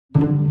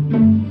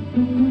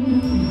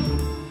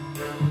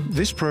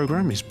This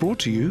programme is brought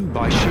to you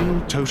by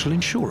Shield Total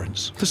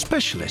Insurance, the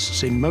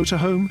specialists in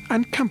motorhome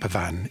and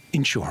campervan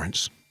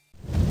insurance.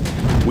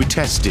 We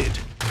tested.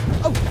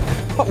 Oh,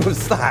 what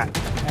was that?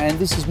 And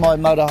this is my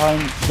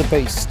motorhome, The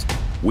Beast.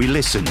 We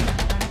listened.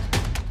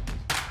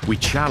 We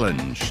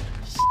challenged.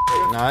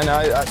 No,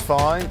 that's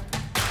fine.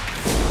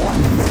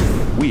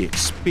 We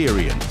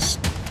experienced.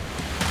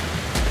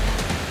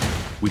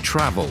 We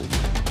travelled.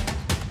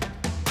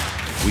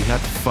 We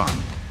had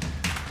fun.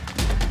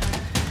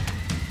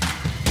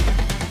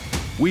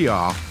 We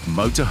are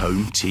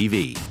Motorhome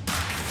TV.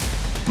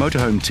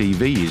 Motorhome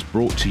TV is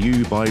brought to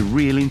you by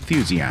real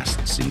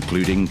enthusiasts,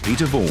 including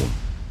Peter Vaughan.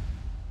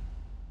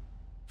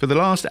 For the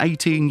last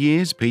 18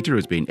 years, Peter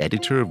has been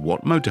editor of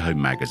What Motorhome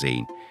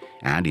magazine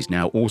and is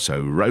now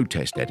also road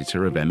test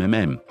editor of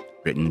MMM,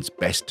 Britain's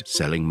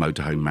best-selling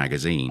motorhome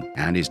magazine,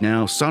 and is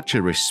now such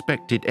a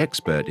respected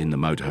expert in the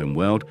motorhome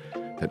world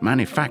that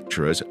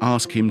manufacturers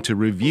ask him to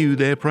review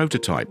their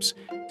prototypes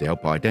to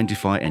help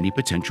identify any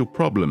potential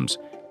problems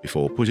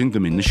before putting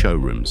them in the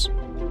showrooms.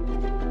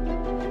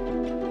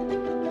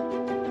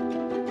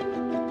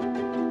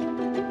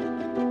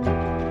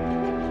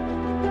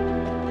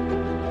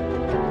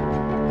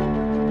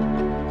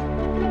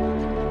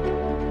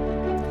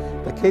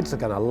 The kids are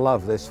going to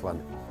love this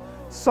one.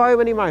 So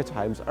many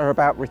motorhomes are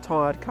about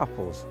retired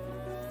couples,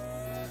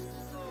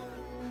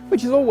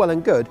 which is all well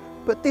and good,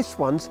 but this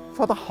one's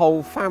for the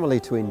whole family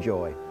to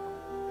enjoy.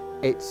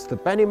 It's the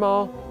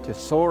Benimar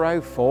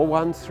Tessoro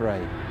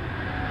 413.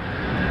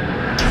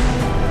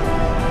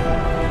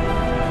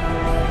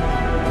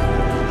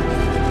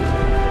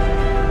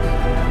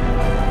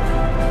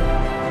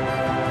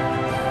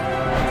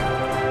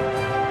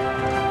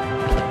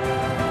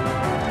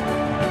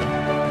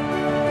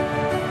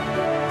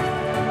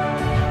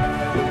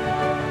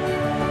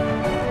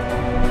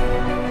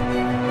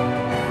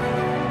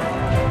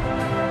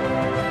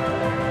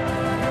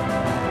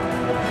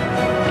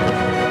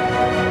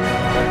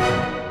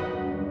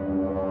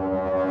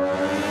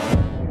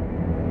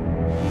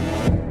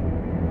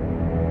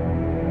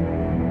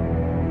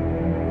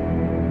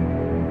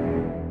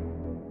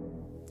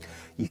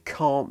 You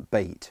can't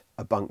beat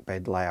a bunk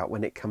bed layout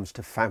when it comes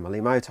to family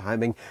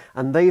motorhoming,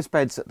 and these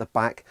beds at the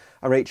back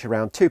are each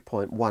around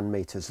 2.1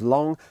 metres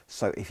long,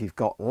 so if you've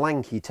got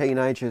lanky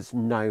teenagers,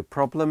 no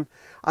problem,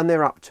 and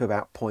they're up to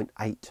about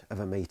 0.8 of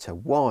a metre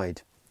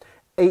wide.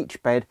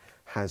 Each bed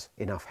has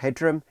enough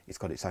headroom, it's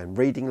got its own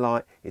reading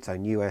light, its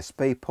own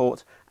USB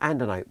port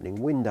and an opening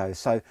window,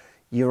 so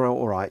you're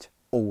alright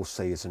all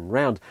season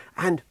round.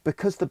 And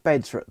because the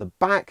beds are at the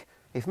back,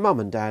 if mum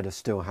and dad are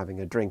still having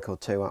a drink or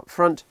two up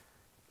front,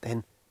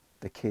 then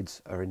the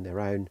kids are in their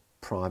own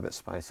private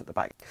space at the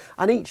back.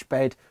 And each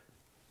bed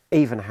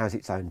even has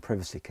its own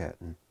privacy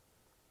curtain.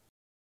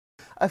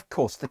 Of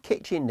course, the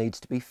kitchen needs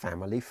to be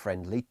family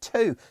friendly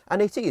too,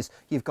 and it is.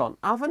 You've got an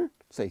oven,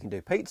 so you can do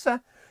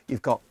pizza.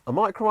 You've got a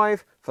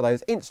microwave for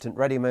those instant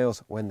ready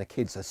meals when the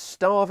kids are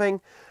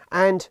starving,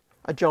 and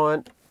a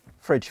giant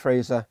fridge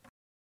freezer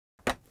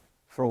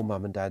for all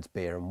mum and dad's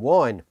beer and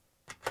wine.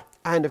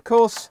 And of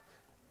course,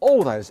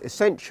 all those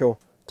essential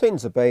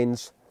tins of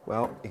beans.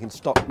 Well, you can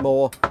stock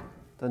more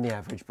than the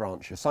average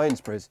branch of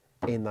Sainsbury's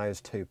in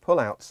those two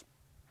pullouts.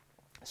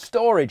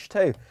 Storage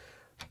too.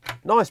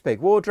 Nice big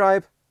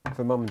wardrobe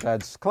for mum and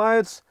dad's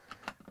clothes,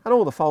 and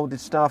all the folded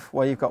stuff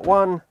where you've got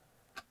 1,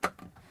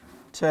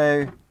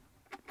 2,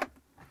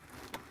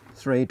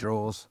 3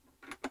 drawers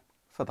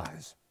for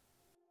those.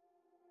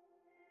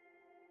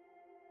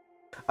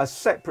 A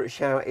separate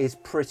shower is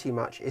pretty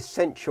much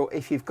essential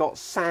if you've got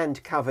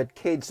sand-covered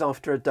kids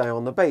after a day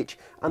on the beach,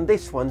 and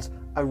this one's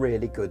a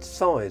really good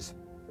size.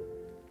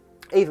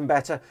 Even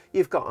better,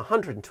 you've got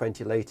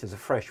 120 litres of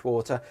fresh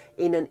water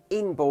in an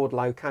inboard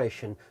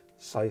location,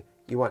 so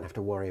you won't have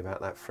to worry about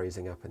that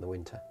freezing up in the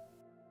winter.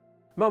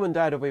 Mum and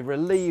Dad will be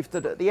relieved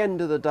that at the end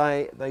of the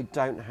day they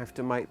don't have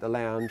to make the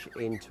lounge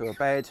into a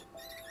bed.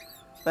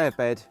 Their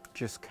bed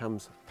just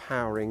comes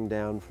powering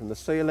down from the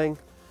ceiling,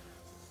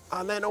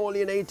 and then all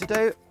you need to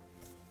do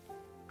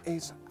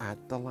is add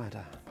the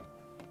ladder.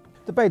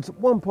 The bed's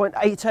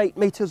 1.88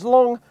 metres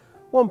long,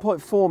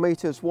 1.4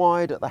 metres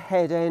wide at the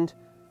head end,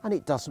 and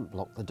it doesn't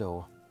block the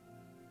door.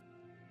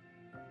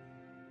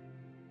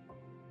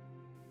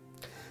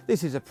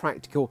 This is a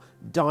practical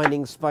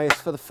dining space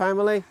for the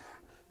family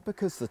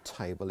because the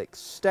table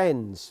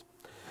extends.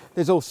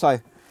 There's also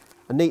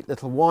a neat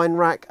little wine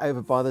rack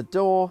over by the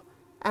door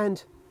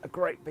and a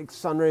great big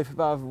sunroof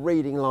above,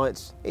 reading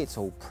lights. It's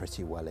all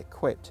pretty well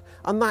equipped,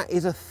 and that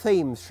is a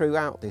theme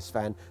throughout this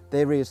van.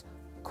 There is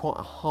quite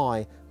a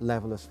high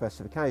level of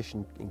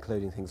specification,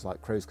 including things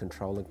like cruise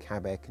control and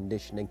cab air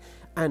conditioning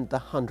and the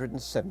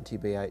 170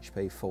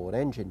 bhp Ford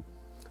engine.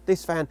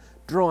 This van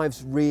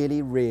drives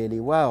really, really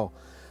well,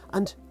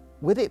 and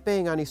with it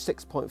being only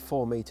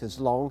 6.4 metres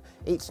long,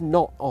 it's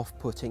not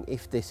off-putting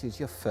if this is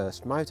your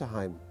first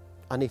motorhome.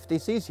 And if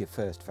this is your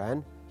first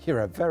van, you're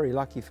a very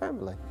lucky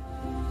family.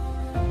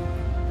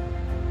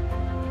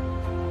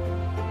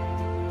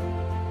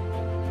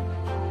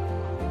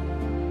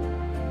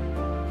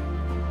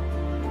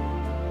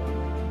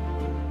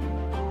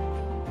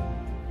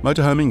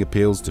 Motorhoming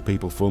appeals to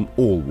people from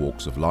all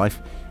walks of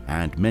life,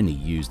 and many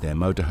use their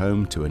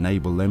motorhome to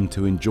enable them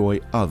to enjoy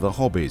other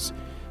hobbies,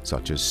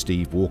 such as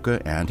Steve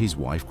Walker and his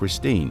wife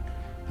Christine,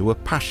 who are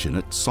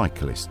passionate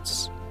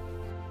cyclists.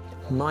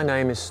 My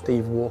name is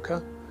Steve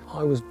Walker.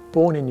 I was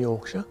born in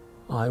Yorkshire.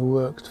 I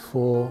worked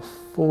for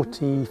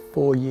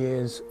 44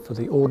 years for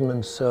the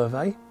Ordnance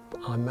Survey.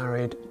 I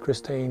married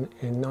Christine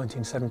in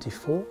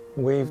 1974.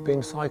 We've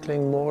been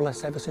cycling more or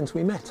less ever since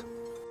we met.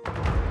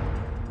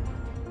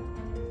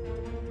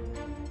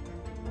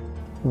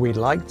 We'd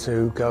like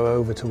to go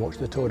over to watch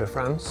the Tour de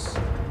France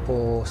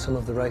or some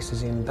of the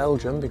races in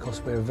Belgium because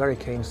we're very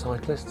keen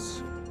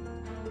cyclists.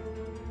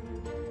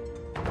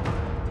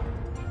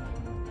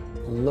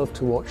 Love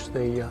to watch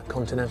the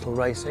continental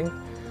racing.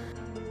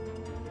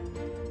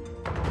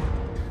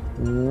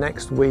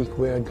 Next week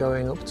we're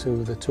going up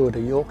to the Tour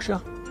de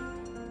Yorkshire.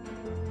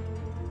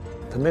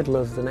 The middle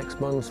of the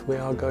next month we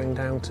are going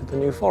down to the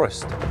New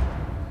Forest,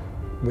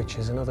 which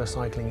is another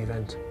cycling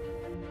event.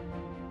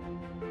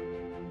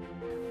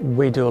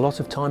 We do a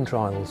lot of time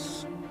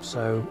trials,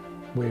 so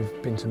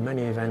we've been to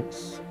many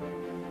events,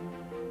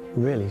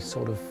 really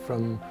sort of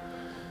from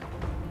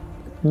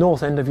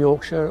north end of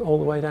Yorkshire all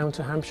the way down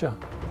to Hampshire,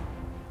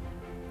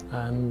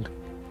 and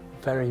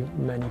very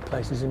many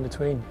places in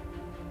between.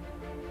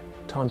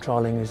 Time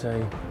trialling is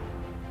a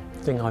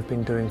thing I've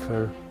been doing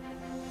for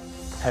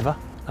ever,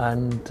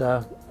 and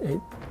it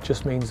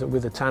just means that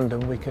with a tandem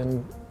we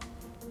can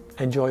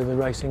enjoy the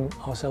racing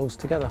ourselves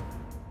together.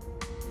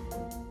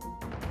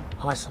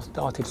 I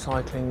started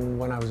cycling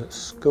when I was at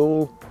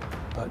school,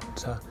 but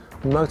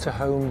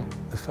motorhome,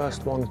 the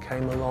first one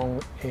came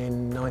along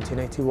in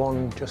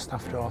 1981, just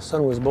after our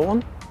son was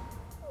born.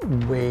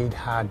 We'd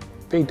had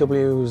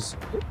VWs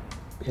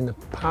in the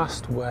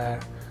past where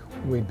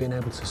we'd been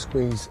able to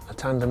squeeze a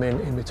tandem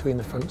in between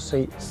the front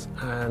seats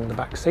and the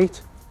back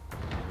seat.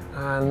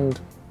 And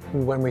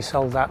when we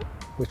sold that,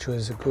 which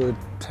was a good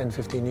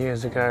 10-15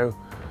 years ago,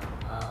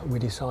 we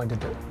decided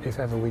that if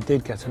ever we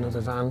did get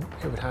another van,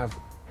 it would have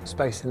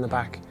space in the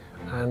back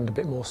and a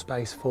bit more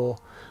space for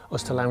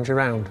us to lounge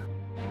around.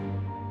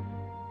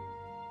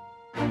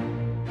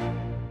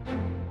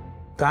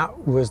 That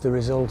was the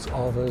result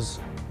of us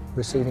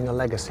receiving a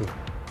legacy.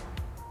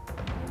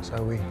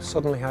 So we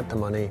suddenly had the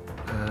money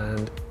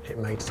and it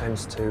made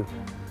sense to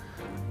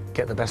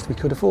get the best we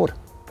could afford.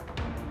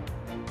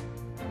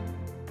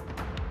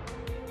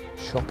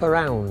 Shop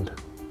around.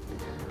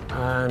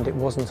 And it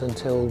wasn't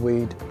until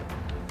we'd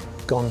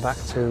gone back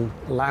to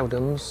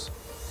Loudon's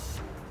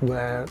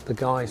where the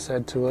guy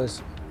said to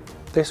us,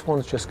 "This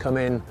one's just come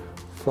in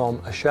from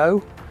a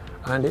show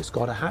and it's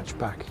got a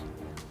hatchback.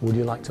 Would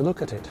you like to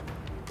look at it?"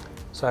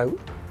 So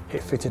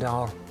it fitted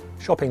our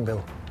shopping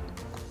bill.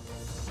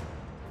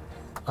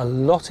 A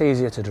lot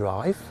easier to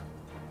drive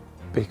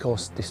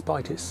because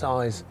despite its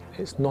size,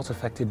 it's not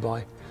affected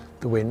by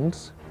the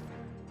winds.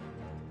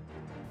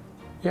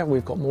 Yeah,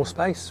 we've got more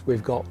space.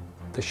 We've got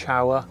the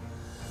shower,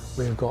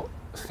 we've got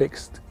a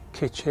fixed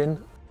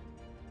kitchen,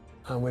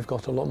 and we've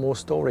got a lot more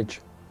storage.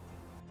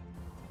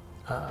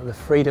 The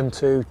freedom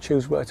to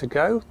choose where to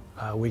go.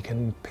 We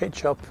can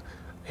pitch up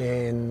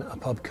in a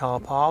pub car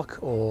park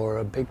or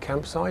a big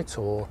campsite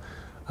or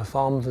a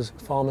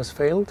farmer's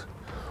field,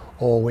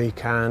 or we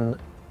can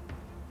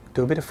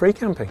do a bit of free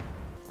camping.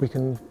 We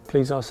can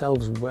please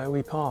ourselves where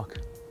we park.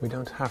 We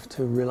don't have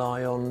to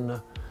rely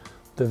on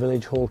the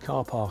village hall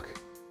car park.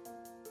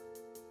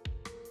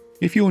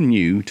 If you're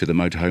new to the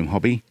motorhome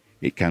hobby,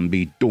 it can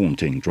be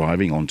daunting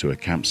driving onto a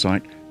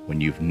campsite when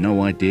you've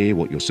no idea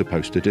what you're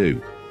supposed to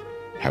do.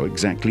 How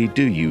exactly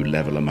do you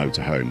level a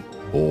motorhome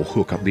or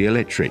hook up the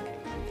electric?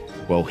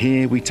 Well,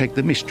 here we take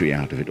the mystery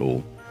out of it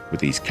all with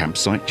these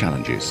campsite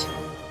challenges.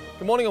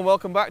 Good morning and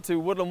welcome back to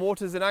Woodland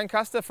Waters in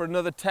Ancaster for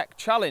another tech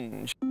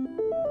challenge.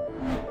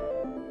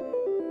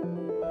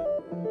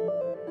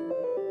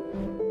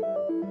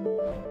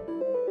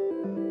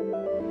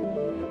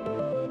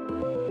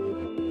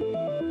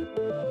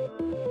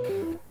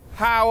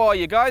 How are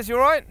you guys? You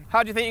all right?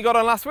 How do you think you got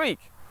on last week?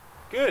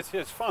 Good,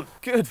 yeah, it's fun.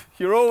 Good.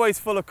 You're always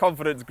full of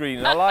confidence, Green,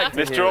 and I like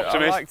to hear it.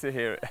 I like to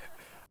hear it.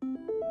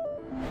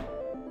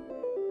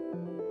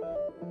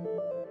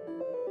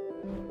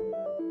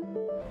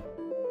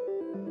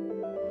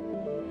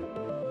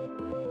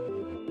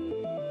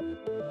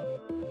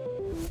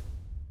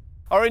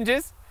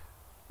 Oranges,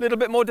 a little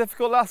bit more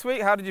difficult last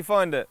week. How did you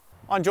find it?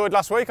 I enjoyed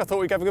last week. I thought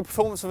we gave a good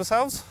performance of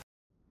ourselves.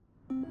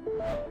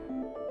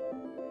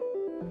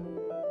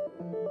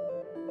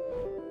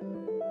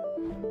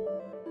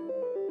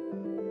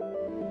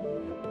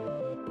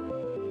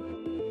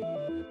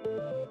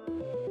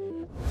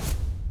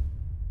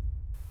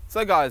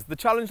 So guys, the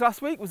challenge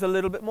last week was a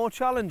little bit more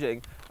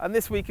challenging, and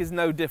this week is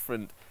no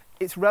different.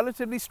 It's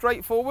relatively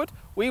straightforward.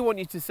 We want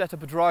you to set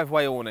up a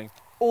driveway awning.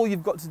 All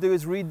you've got to do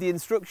is read the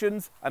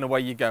instructions and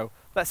away you go.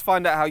 Let's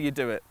find out how you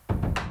do it.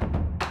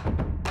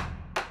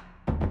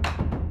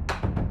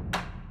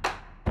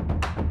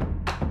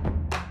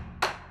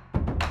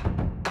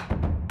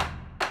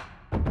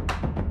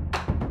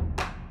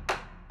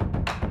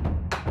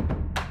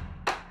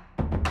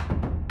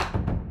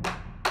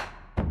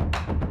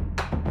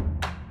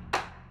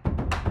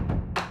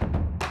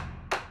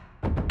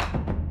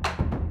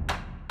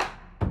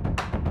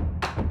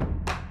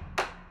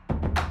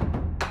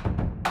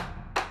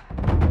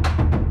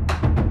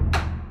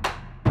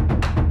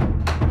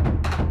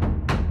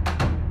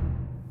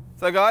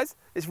 So guys,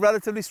 it's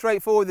relatively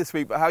straightforward this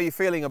week, but how are you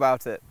feeling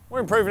about it?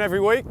 We're improving every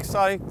week,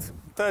 so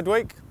third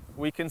week.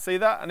 We can see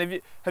that. And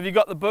have you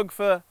got the bug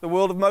for the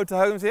world of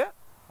motorhomes yet?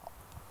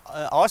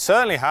 I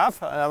certainly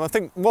have. I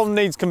think one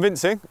needs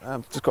convincing.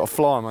 I've just got a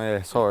fly in my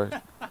ear, sorry.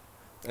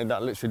 And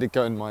that literally did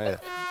go in my ear.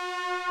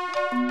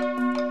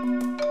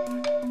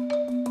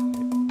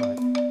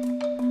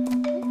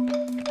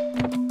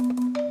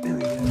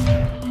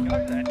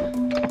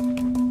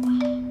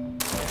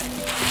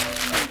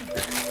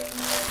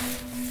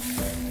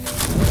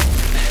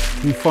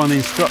 Can you find the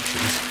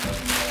instructions?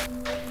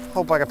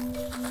 Whole bag of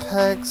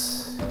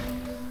pegs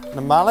and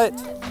a mallet.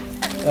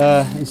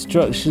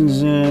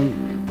 Instructions,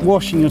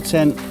 washing your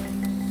tent.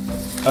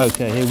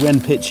 Okay, here, when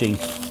pitching.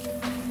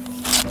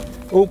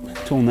 Oh,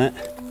 torn that.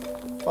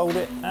 Fold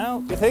it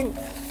out, you think?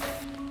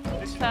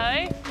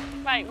 So,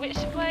 right, which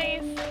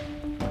place?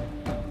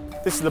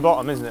 This is the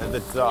bottom, isn't it? Yeah,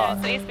 so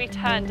it needs to be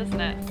turned, doesn't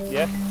it?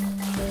 Yeah.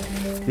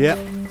 Yeah.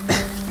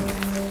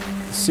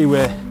 Let's see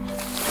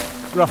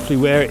roughly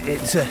where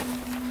it's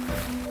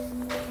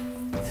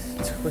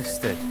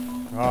twisted.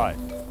 Right.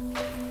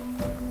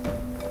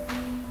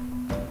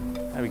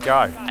 There we go.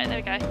 Right, there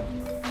we go.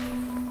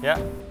 Yeah?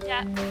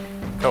 Yeah.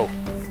 Cool.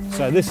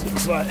 So this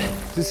looks like,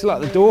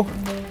 the door?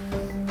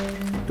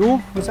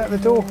 Door? Was that the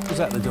door? Was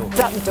that the door? Is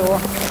that the door?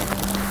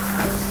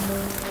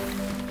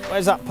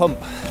 Where's that pump?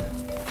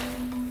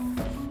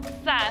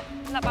 There,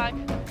 in that bag.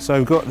 So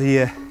we've got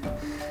the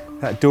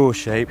that door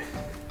shape,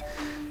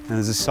 and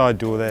there's a side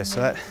door there,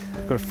 so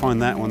I've got to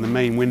find that one, the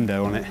main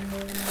window on it.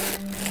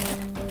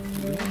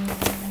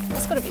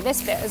 It's got to be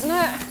this bit, isn't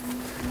it?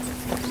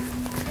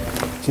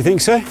 Do you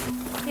think so?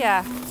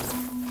 Yeah.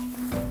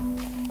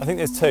 I think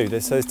there's two.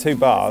 There's two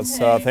bars,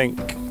 so I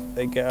think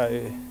they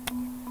go...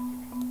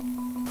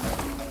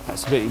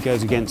 That's the bit that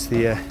goes against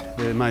the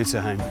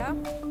motorhome. Yeah.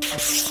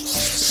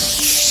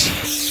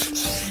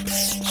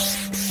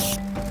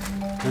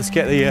 Let's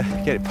get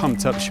it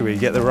pumped up, shall we?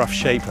 Get the rough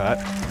shape out.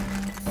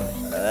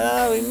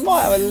 We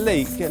might have a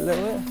leak, get a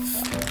little bit.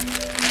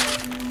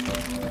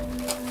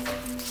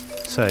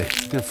 So, I'm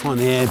going to find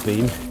the air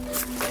beam.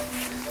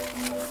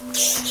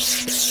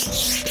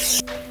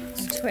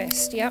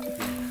 Twist, yep.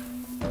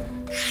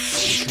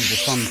 Here comes the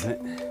pump in it.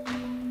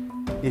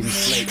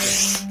 Inflate it.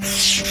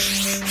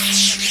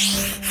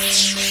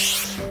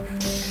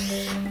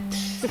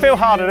 Does it feel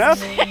hard enough?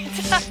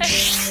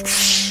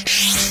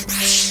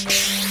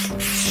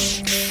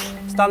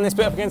 Stand this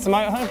bit up against the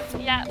motorhome?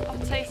 Yeah,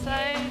 I'd say so.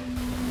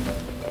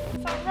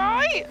 Is that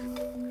right?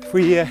 If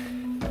we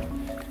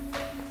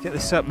get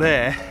this up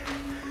there,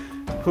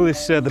 pull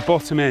this the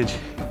bottom edge.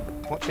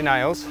 Watch your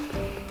nails.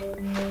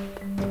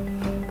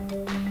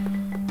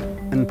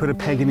 And put a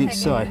peg in each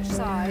side.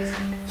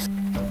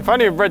 If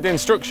only you've read the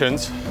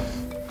instructions.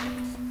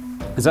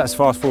 Is that as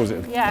far as forward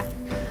as it? Yeah.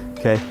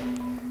 Okay.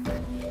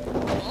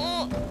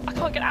 Oh, I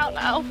can't get out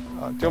now.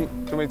 Do you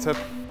want me to...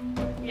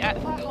 Yeah,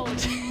 if I hold.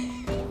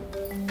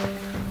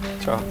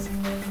 Chance.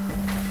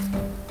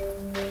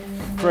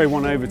 Throw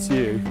one over to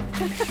you.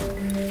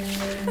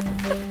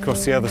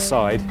 Across the other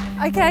side.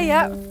 Okay,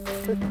 yeah.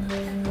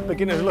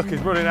 Beginner's luck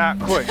is running out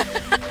quick.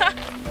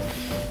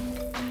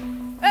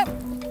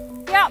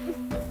 Yep.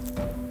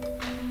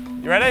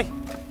 You ready?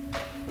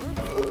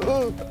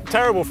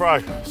 Terrible throw,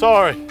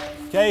 sorry.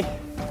 Okay,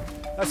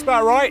 that's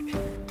about right.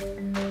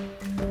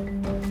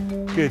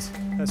 Good,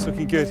 that's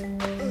looking good.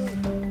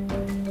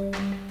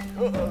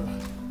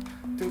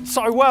 Did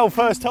so well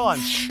first time.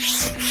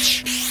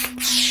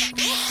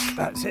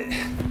 That's it.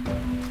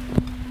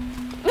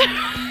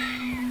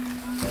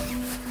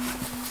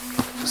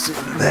 Sit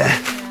there.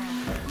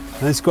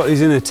 And it's got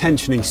these inner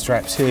tensioning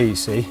straps here, you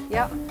see.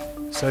 Yep.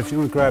 So if you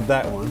want to grab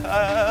that one.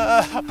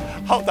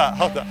 Hold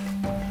that.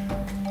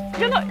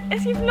 You're not,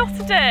 you've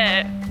knotted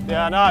it.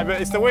 Yeah, I know, but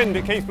it's the wind,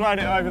 it keeps blowing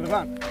it over the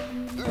van.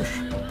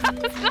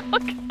 That's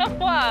not gonna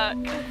work.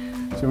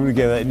 So you want to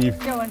get that in you?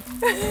 Go on.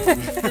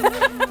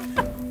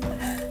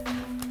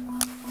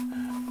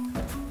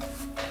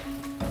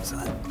 So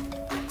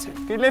that's it.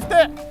 Can you lift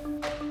it?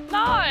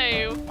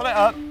 No. Pull it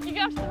up. You're gonna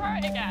have to throw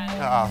it again.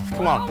 Oh,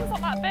 come My on. arm's not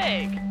that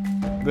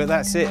big. But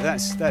that's it,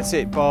 that's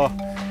it, bar,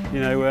 you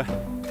know.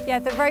 Yeah,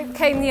 the rope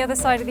came the other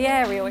side of the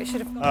aerial. It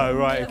should have gone Oh,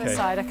 right, the other okay.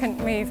 side. I couldn't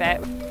move it.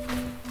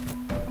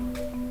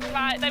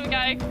 Right, there we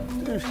go.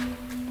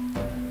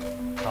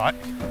 Right.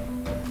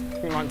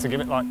 You might to give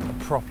it like a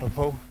proper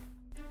pull.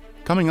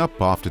 Coming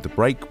up after the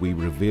break, we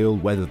reveal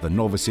whether the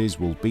novices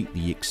will beat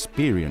the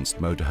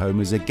experienced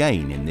motorhomers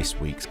again in this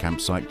week's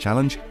campsite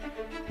challenge.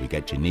 We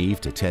get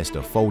Geneve to test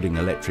a folding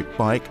electric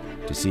bike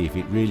to see if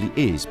it really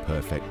is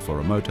perfect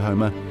for a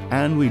motorhomer,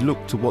 and we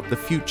look to what the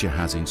future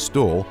has in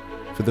store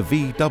for the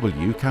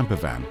VW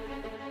Campervan.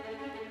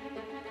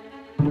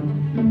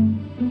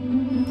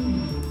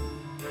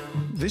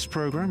 This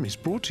programme is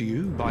brought to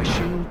you by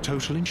Shield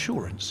Total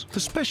Insurance, the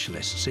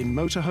specialists in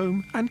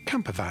motorhome and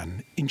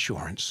campervan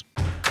insurance.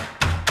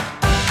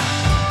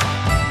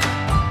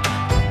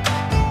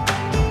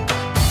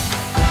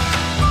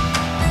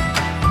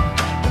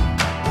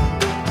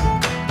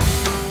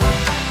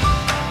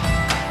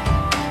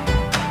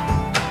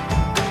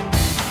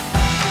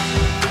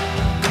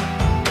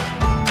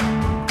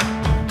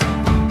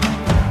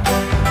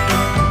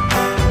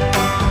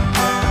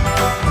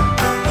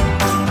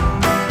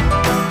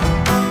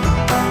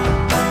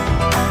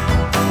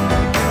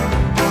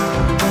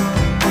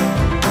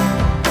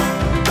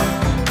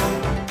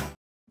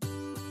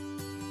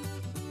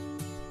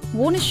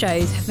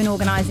 Shows have been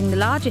organising the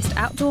largest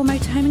outdoor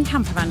motorhome and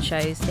campervan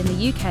shows in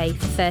the UK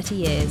for 30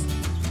 years,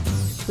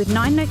 with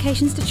 9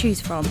 locations to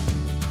choose from,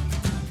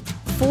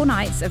 4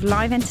 nights of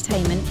live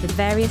entertainment with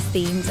various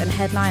themes and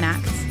headline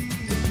acts,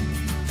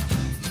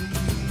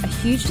 a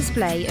huge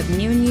display of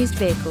new and used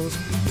vehicles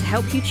to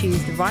help you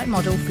choose the right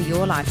model for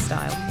your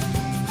lifestyle,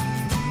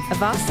 a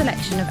vast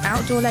selection of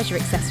outdoor leisure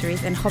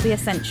accessories and hobby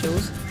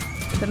essentials,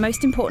 but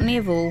most importantly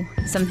of all,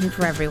 something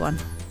for everyone.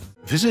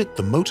 Visit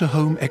the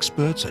motorhome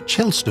experts at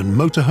Chelston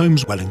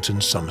Motorhomes, Wellington,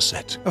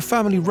 Somerset, a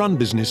family-run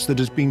business that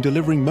has been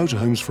delivering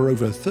motorhomes for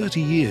over 30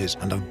 years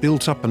and have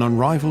built up an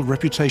unrivaled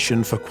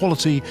reputation for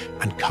quality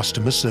and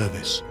customer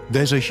service.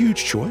 There's a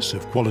huge choice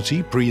of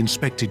quality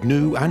pre-inspected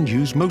new and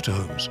used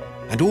motorhomes,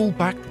 and all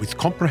backed with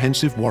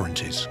comprehensive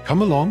warranties.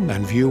 Come along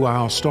and view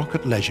our stock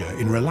at leisure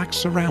in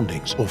relaxed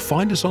surroundings, or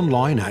find us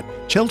online at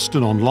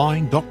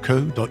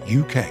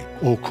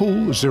chelstononline.co.uk or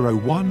call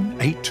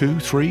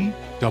 01823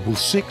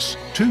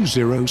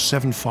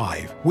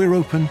 662075. We're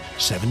open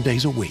 7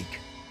 days a week.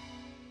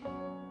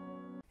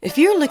 If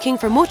you're looking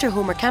for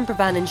motorhome or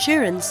campervan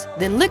insurance,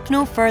 then look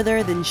no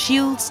further than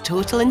Shields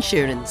Total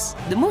Insurance,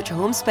 the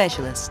motorhome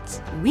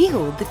specialists. We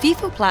hold the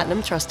FIFA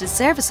Platinum Trusted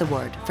Service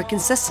Award for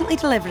consistently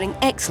delivering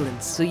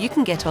excellence, so you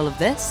can get all of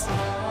this.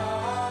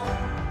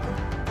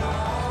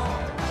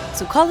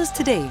 So call us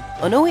today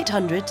on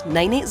 0800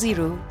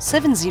 980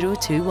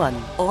 7021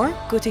 or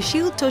go to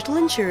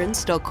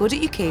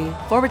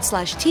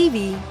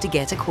shieldtotalinsurance.co.uk/TV to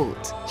get a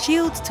quote.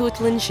 Shield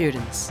Total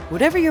Insurance.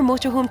 Wherever your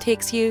motorhome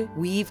takes you,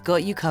 we've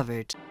got you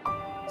covered.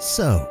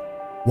 So,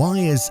 why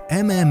is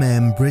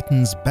MMM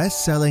Britain's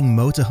best-selling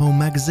motorhome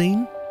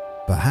magazine?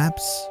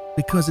 Perhaps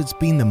because it's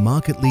been the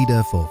market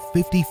leader for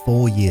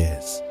 54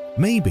 years.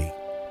 Maybe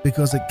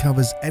because it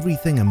covers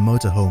everything a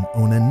motorhome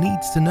owner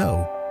needs to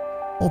know.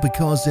 Or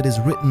because it is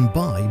written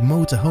by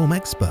motorhome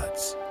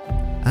experts.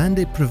 And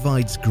it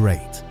provides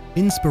great,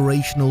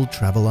 inspirational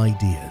travel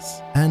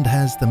ideas and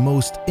has the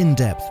most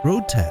in-depth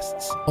road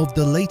tests of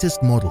the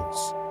latest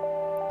models.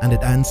 And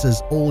it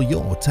answers all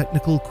your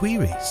technical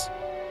queries,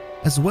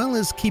 as well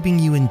as keeping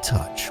you in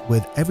touch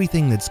with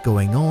everything that's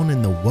going on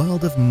in the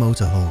world of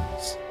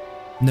motorhomes.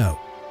 No,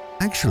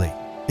 actually,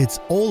 it's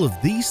all of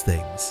these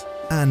things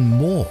and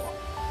more.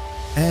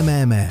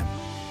 MMM,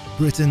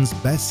 Britain's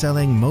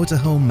best-selling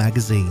motorhome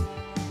magazine.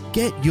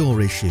 Get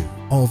your issue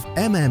of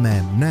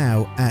MMM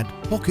now at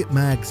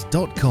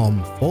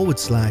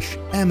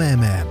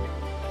pocketmags.com/MMM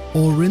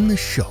or in the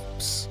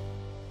shops.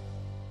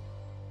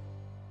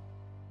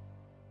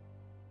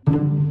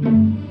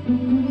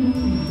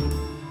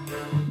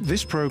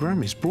 This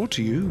programme is brought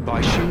to you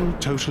by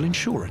Shield Total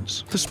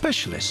Insurance, the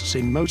specialists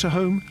in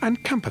motorhome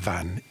and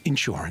campervan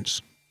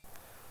insurance.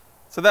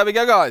 So there we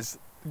go, guys.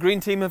 The green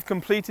team have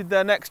completed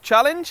their next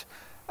challenge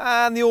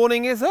and the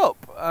awning is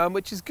up,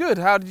 which is good.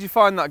 How did you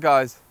find that,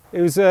 guys?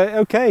 It was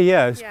okay,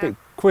 yeah. It was a bit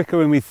quicker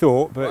than we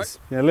thought, but it's,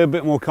 a little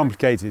bit more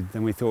complicated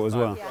than we thought as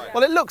well.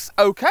 Well, it looks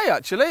okay,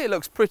 actually. It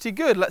looks pretty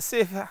good. Let's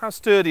see how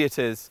sturdy it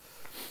is.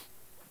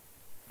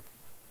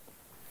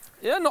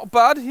 Yeah, not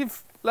bad.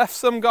 You've left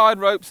some guide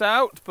ropes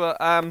out, but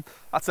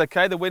that's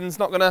okay. The wind's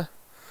not gonna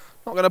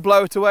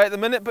blow it away at the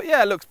minute. But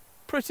yeah, it looks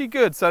pretty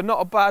good. So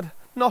not a bad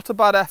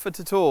effort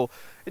at all.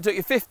 It took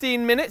you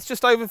 15 minutes,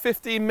 just over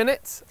 15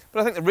 minutes. But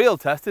I think the real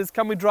test is,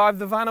 can we drive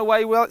the van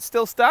away while it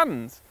still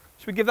stands?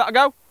 Should we give that a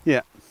go?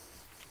 Yeah.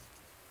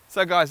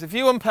 So guys, if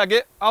you unpeg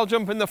it, I'll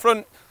jump in the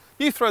front,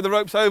 you throw the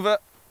ropes over,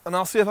 and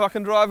I'll see if I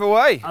can drive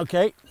away.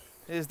 Okay.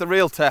 Here's the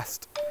real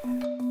test.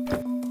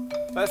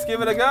 Let's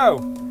give it a go.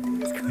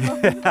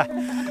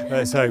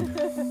 Let's hope.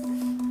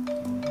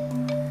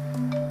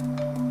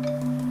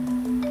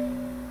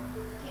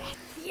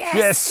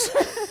 Yes!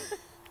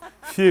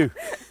 Phew.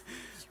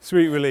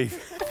 Sweet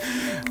relief.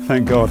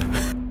 Thank God.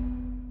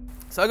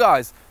 So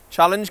guys,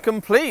 challenge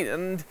complete,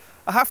 and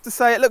I have to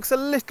say it looks a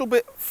little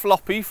bit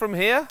floppy from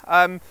here,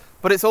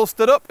 but it's all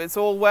stood up, it's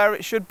all where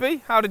it should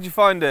be. How did you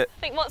find it?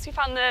 I think once we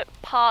found the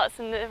parts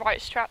and the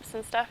right straps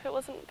and stuff, it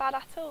wasn't bad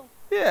at all.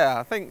 Yeah,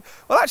 I think,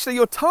 well actually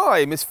your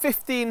time is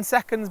 15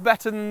 seconds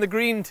better than the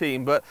green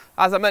team, but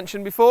as I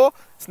mentioned before,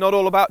 it's not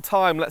all about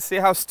time. Let's see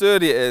how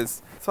sturdy it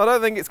is. So I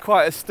don't think it's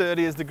quite as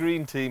sturdy as the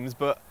green team's,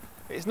 but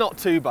it's not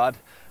too bad.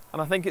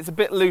 And I think it's a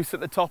bit loose at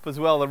the top as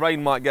well. The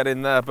rain might get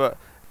in there, but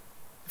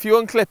if you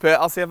unclip it,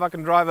 I'll see if I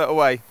can drive it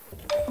away.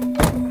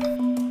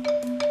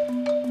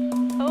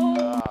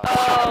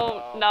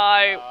 Oh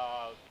no.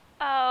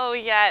 Oh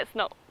yeah, it's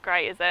not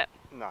great, is it?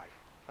 No.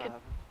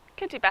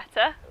 Could do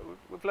better.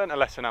 We've learnt a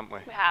lesson, haven't we?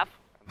 We have.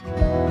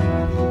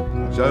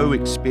 So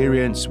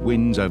experience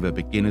wins over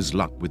beginner's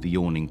luck with the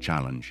awning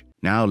challenge.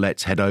 Now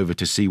let's head over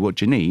to see what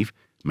Geneve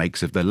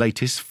makes of the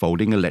latest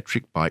folding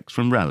electric bikes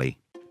from Raleigh.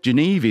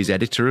 Geneve is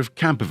editor of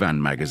Campervan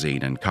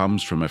magazine and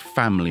comes from a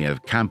family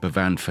of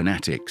campervan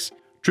fanatics.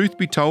 Truth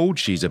be told,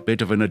 she's a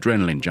bit of an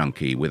adrenaline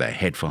junkie with a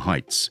head for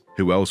heights.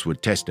 Who else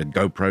would test a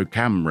GoPro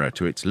camera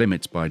to its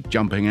limits by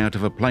jumping out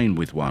of a plane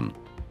with one?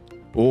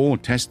 Or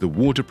test the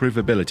waterproof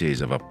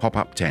abilities of a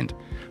pop-up tent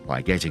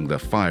by getting the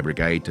fire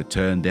brigade to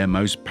turn their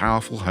most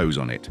powerful hose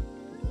on it?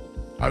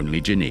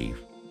 Only Geneve.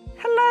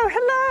 Hello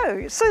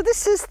Hello, so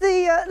this is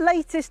the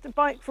latest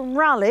bike from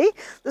Raleigh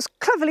that's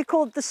cleverly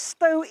called the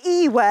Stow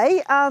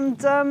E-Way, and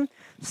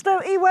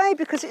Stow E-Way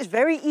because it's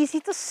very easy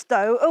to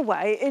stow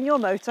away in your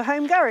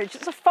motorhome garage.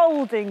 It's a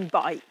folding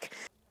bike.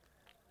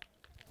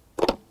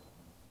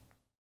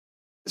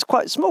 It's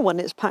quite small when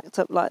it's packed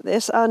up like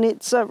this, and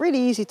it's really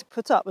easy to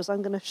put up, as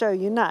I'm going to show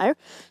you now.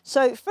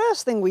 So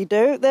first thing we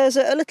do, there's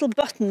a little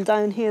button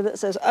down here that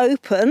says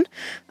open,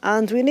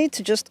 and we need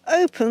to just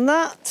open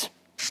that.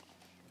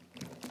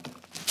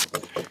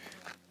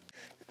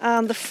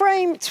 And the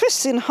frame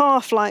twists in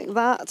half like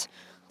that.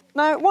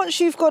 Now, once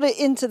you've got it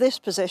into this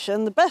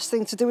position, the best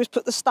thing to do is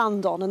put the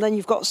stand on, and then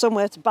you've got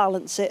somewhere to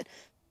balance it.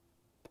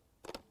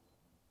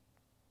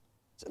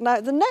 Now,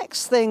 the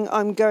next thing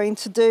I'm going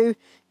to do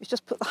is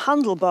just put the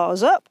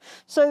handlebars up.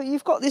 So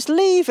you've got this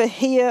lever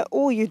here.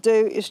 All you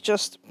do is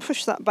just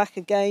push that back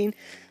again.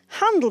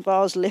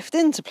 Handlebars lift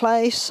into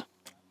place.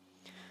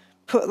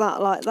 Put that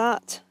like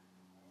that.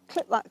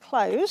 Clip that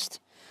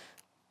closed.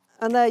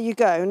 And there you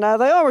go. Now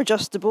they are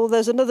adjustable.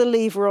 There's another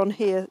lever on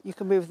here. You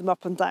can move them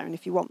up and down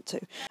if you want to.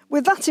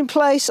 With that in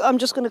place, I'm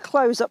just going to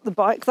close up the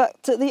bike.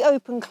 The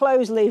open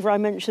close lever I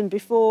mentioned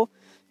before,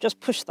 just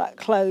push that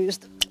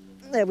closed.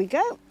 There we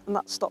go. And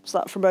that stops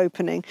that from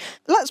opening.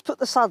 Let's put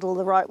the saddle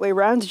the right way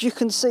round. As you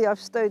can see,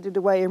 I've stowed it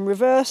away in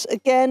reverse.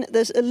 Again,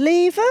 there's a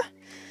lever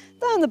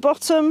down the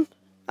bottom,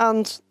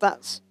 and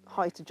that's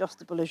height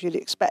adjustable as you'd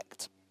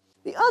expect.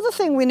 The other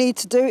thing we need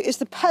to do is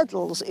the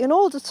pedals. In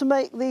order to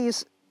make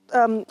these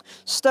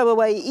stow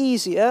away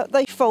easier,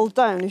 they fold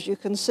down, as you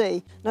can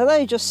see. Now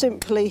they just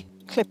simply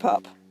clip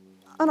up,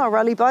 and our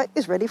rally bike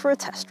is ready for a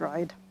test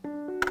ride.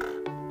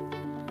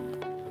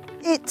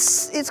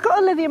 It's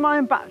got a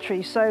lithium-ion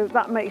battery, so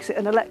that makes it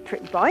an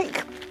electric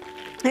bike.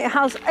 It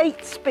has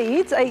 8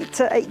 speeds,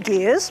 8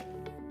 gears.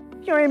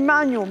 If you're in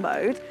manual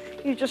mode,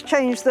 you just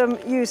change them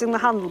using the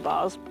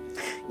handlebars.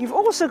 You've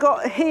also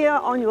got here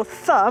on your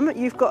thumb,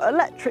 you've got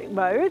electric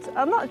mode,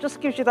 and that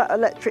just gives you that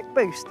electric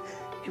boost.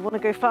 If you want to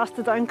go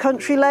faster down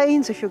country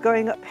lanes, if you're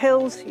going up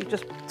hills, you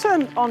just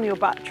turn on your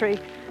battery,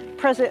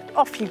 press it,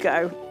 off you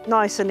go,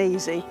 nice and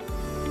easy.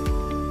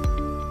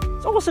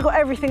 It's also got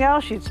everything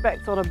else you'd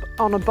expect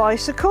on a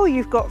bicycle.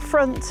 You've got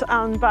front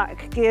and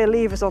back gear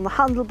levers on the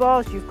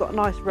handlebars, you've got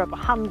nice rubber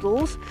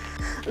handles.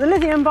 The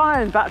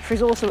lithium-ion battery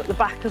is also at the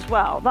back as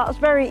well. That's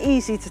very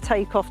easy to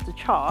take off to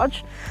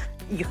charge.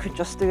 You could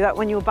just do that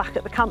when you're back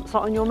at the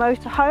campsite on your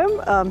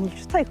motorhome. You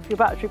just take off your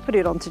battery, put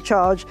it on to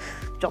charge,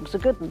 job's a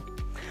good one.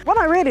 What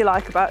I really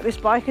like about this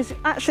bike is it's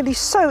actually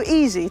so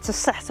easy to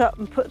set up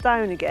and put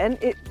down again.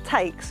 It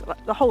takes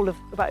like the whole of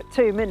about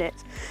 2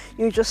 minutes.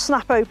 You just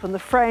snap open the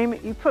frame,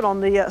 you put on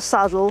the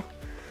saddle,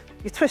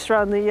 you twist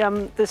around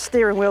the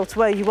steering wheel to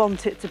where you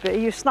want it to be,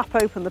 you snap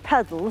open the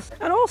pedals,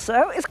 and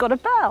also it's got a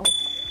bell.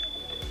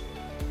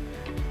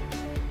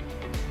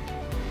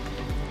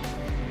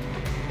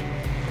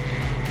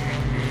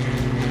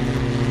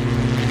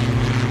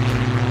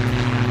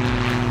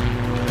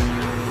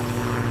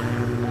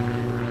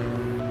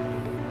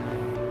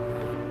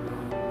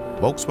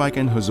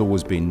 Volkswagen has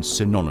always been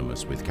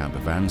synonymous with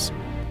campervans.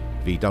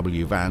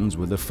 VW vans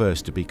were the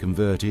first to be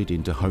converted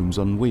into homes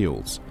on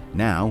wheels.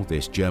 Now,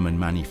 this German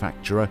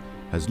manufacturer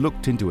has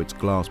looked into its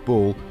glass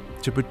ball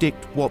to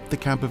predict what the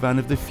campervan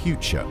of the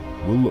future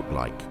will look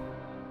like.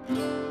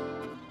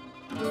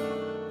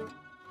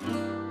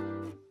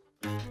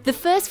 The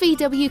first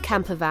VW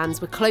campervans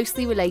were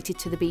closely related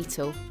to the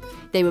Beetle.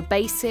 They were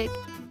basic,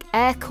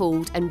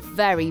 air-cooled and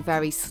very,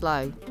 very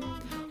slow.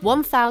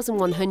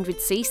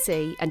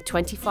 1,100cc and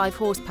 25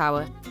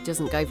 horsepower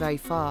doesn't go very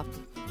far.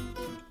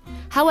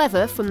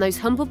 However, from those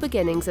humble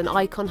beginnings, an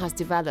icon has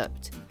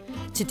developed.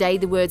 Today,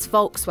 the words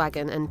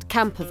Volkswagen and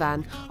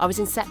campervan are as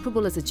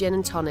inseparable as a gin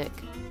and tonic.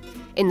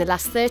 In the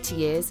last 30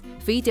 years,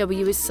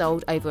 VW has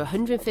sold over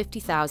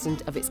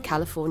 150,000 of its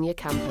California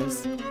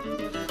campers.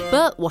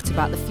 But what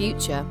about the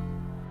future?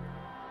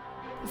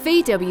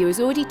 VW has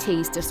already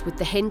teased us with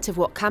the hint of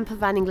what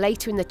campervanning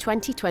later in the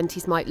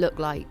 2020s might look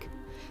like.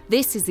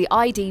 This is the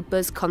ID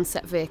Buzz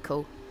concept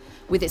vehicle,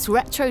 with its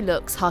retro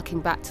looks harking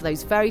back to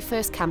those very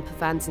first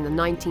campervans in the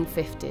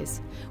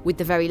 1950s, with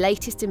the very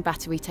latest in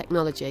battery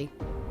technology.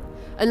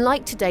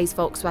 Unlike today's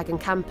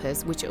Volkswagen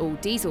campers, which are all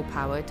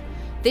diesel-powered,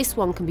 this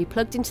one can be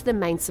plugged into the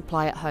main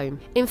supply at home.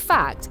 In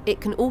fact,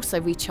 it can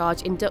also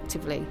recharge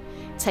inductively,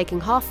 taking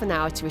half an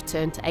hour to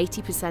return to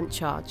 80%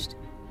 charged.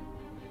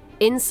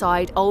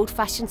 Inside,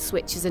 old-fashioned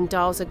switches and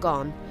dials are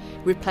gone,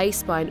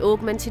 replaced by an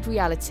augmented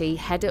reality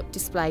head-up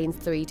display in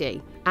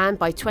 3D. And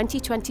by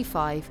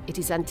 2025, it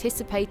is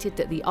anticipated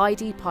that the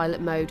ID Pilot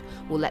mode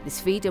will let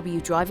this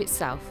VW drive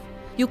itself.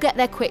 You'll get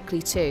there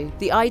quickly too.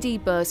 The ID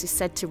Buzz is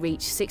said to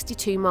reach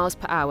 62 miles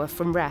per hour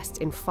from rest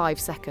in 5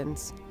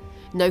 seconds.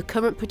 No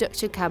current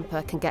production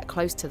camper can get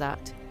close to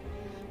that.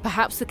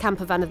 Perhaps the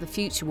campervan of the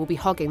future will be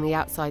hogging the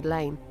outside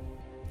lane.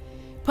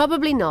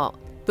 Probably not.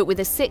 But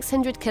with a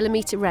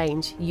 600km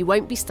range, you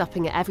won't be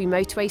stopping at every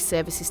motorway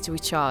services to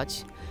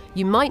recharge.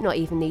 You might not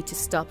even need to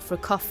stop for a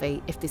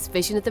coffee if this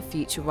vision of the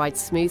future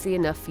rides smoothly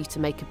enough for you to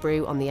make a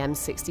brew on the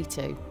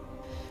M62.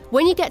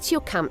 When you get to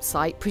your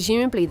campsite,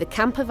 presumably the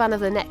camper van of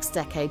the next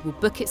decade will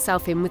book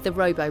itself in with the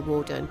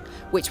Robo-Warden,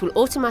 which will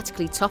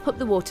automatically top up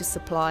the water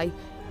supply,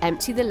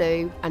 empty the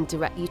loo and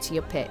direct you to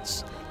your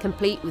pitch,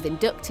 complete with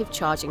inductive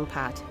charging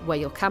pad, where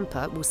your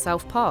camper will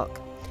self-park.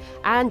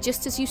 And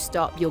just as you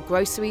stop, your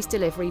groceries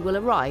delivery will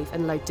arrive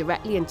and load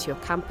directly into your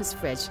camper's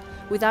fridge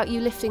without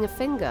you lifting a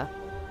finger.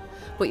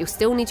 But you'll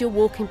still need your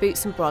walking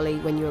boots and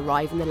brolly when you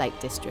arrive in the Lake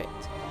District.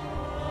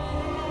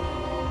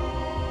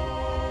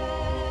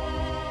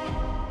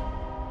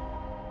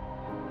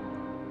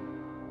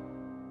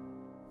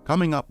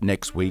 Coming up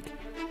next week,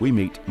 we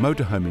meet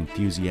motorhome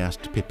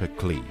enthusiast Pippa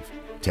Cleave,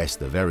 test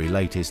the very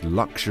latest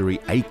luxury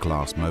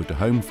A-Class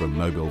motorhome from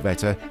Mobile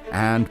Veta,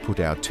 and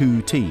put our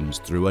 2 teams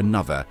through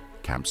another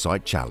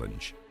campsite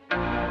challenge.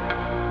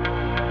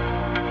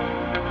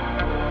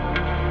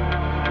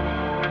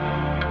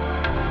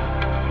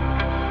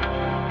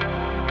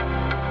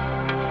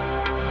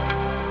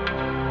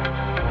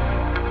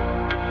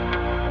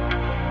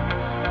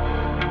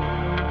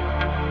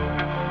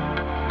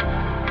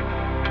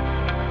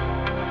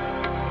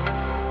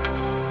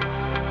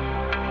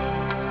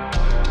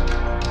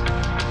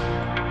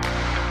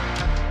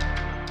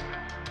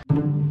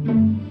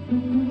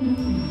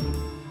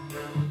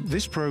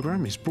 This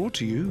programme is brought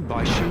to you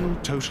by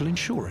Shield Total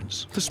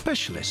Insurance, the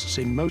specialists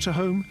in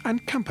motorhome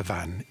and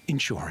campervan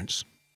insurance.